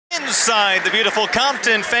inside the beautiful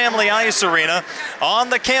Compton Family Ice Arena on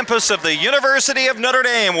the campus of the University of Notre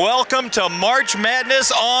Dame. Welcome to March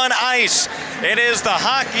Madness on Ice. It is the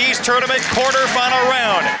Hockey East Tournament quarterfinal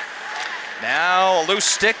round. Now a loose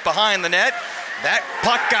stick behind the net. That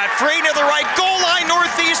puck got free near the right goal line.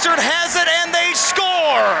 Northeastern has it and they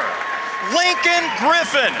score! Lincoln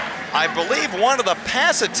Griffin. I believe one of the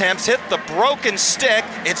pass attempts hit the broken stick.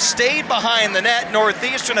 It stayed behind the net.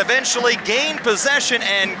 Northeastern eventually gained possession,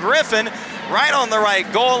 and Griffin, right on the right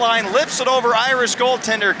goal line, lifts it over Irish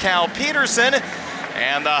goaltender Cal Peterson,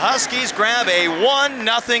 and the Huskies grab a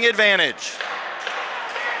 1-0 advantage.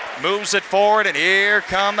 Moves it forward, and here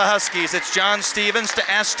come the Huskies. It's John Stevens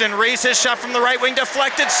to Aston Reese. His shot from the right wing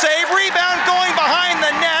deflected, save, rebound going behind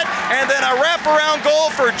the net, and then a wraparound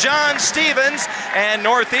goal for John Stevens. And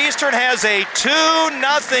Northeastern has a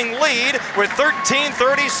 2-0 lead with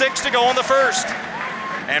 13:36 to go in the first.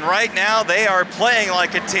 And right now they are playing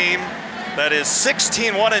like a team that is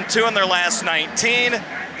 16-1-2 in their last 19.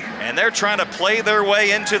 And they're trying to play their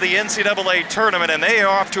way into the NCAA tournament, and they are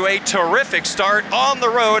off to a terrific start on the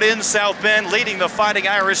road in South Bend, leading the Fighting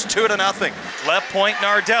Irish 2-0. Left point,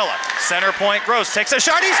 Nardella. Center point, Gross takes a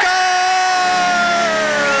shot. He scores!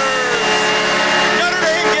 Notre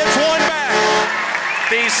Dame gets one back.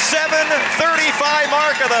 The 7:35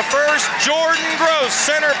 mark of the first, Jordan Gross,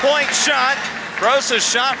 center point shot. Gross's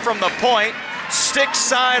shot from the point. Stick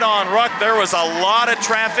side on Ruck. There was a lot of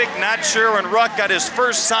traffic. Not sure when Ruck got his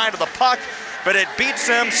first side of the puck, but it beats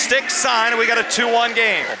him stick side, and we got a 2-1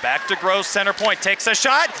 game. Well, back to Gross, center point, takes a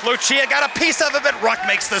shot. Lucia got a piece of it, but Ruck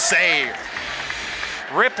makes the save.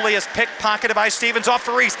 Ripley is pickpocketed by Stevens off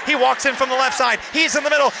for Reese. He walks in from the left side. He's in the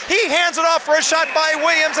middle. He hands it off for a shot by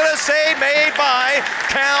Williams, and a save made by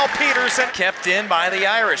Cal Peterson. Kept in by the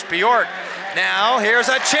Irish. Bjork. Now, here's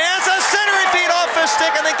a chance, a centering feed off the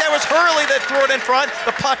stick. I think that was Hurley that threw it in front.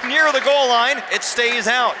 The puck near the goal line, it stays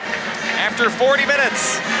out. After 40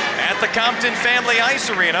 minutes at the Compton Family Ice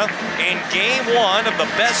Arena in Game 1 of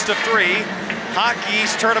the best-of-3 Hockey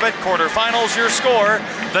East Tournament quarterfinals, your score,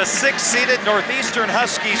 the 6th-seeded Northeastern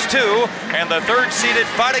Huskies 2 and the 3rd-seeded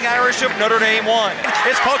Fighting Irish of Notre Dame 1.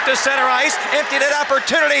 It's poked to center ice, empty net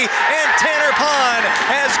opportunity, and Tanner Pond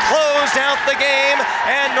has closed out the game,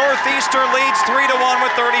 and Northeastern leads 3-1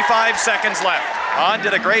 with 35 seconds left. Pond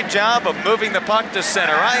did a great job of moving the puck to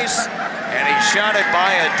center ice, and he shot it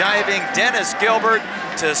by a diving Dennis Gilbert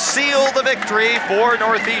to seal the victory for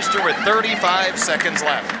Northeastern with 35 seconds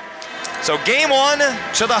left. So game 1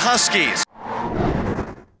 to the Huskies.